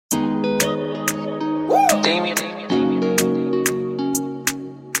Damien.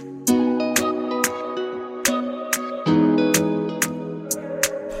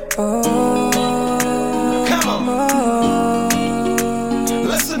 Come on.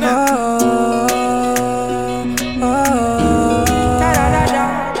 Listen up.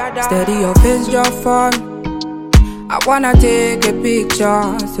 Steady your face just for me. I wanna take a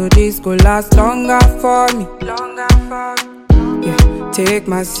picture so this could last longer for me. Yeah, take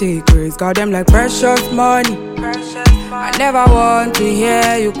my secrets, got them like precious money. I never want to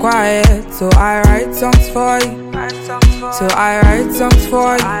hear you quiet, so I write songs for you. So I write songs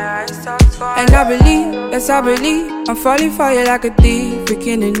for you. And I believe, yes I believe, I'm falling for you like a thief,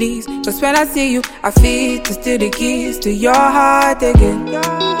 breaking the knees. Cause when I see you, I feel to steal the keys to your heart again.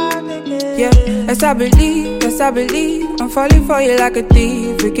 Yeah, yes I believe, I'm falling for you like a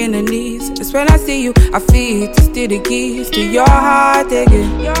thief, breaking the knees. Cause when I see you, I feel to steal the keys to your heart again.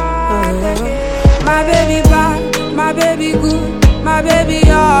 My baby bad, my baby good, my baby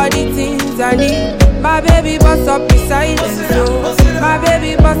all the things I need. My baby bust up the silence, so my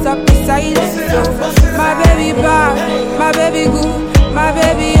baby bust up the silence, so my baby bad, my baby good, my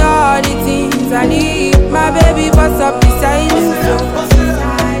baby all the things I need. My baby bust up the silence, so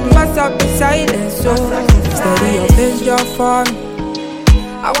bust up the silence, so steady your face just for me.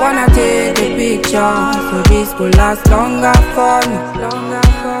 I wanna take a picture so this could last longer for me.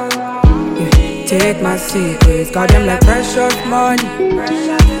 Yeah, take my secrets, got them like precious money.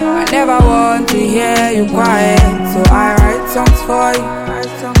 I never want to hear you quiet, so I write songs for you.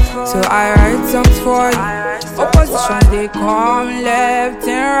 So I write songs for you. Opposition they come left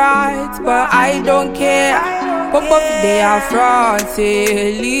and right, but I don't care. Pop up they are front,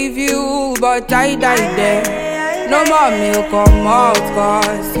 say leave you, but I die there. No more milk come out,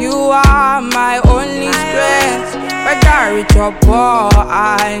 cause you are my only strength. Whether rich or poor,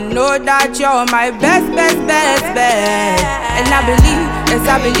 I know that you're my best. And I believe, yes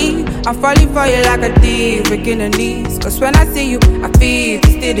I believe, I'm falling for you like a thief, breaking the knees. Cause when I see you, I feel to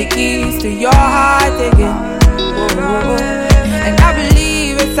steal the keys to your heart again. And I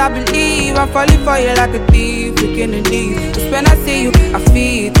believe, yes I believe, I'm falling for you like a thief, breaking the knees. Cause when I see you, I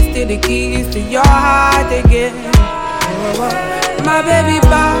feel to steal the keys to your heart again. My baby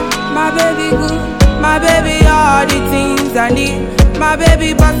bad, my baby good, my baby all the things I need. My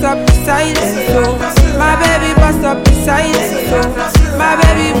baby bust up the silence, so my baby bust up the silence, so my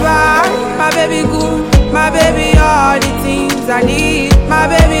baby bad, my baby good, my baby all the things I need. My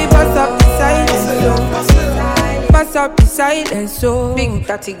baby bust up the silence, so bust up the silence, so big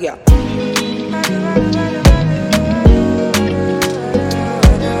tatty girl.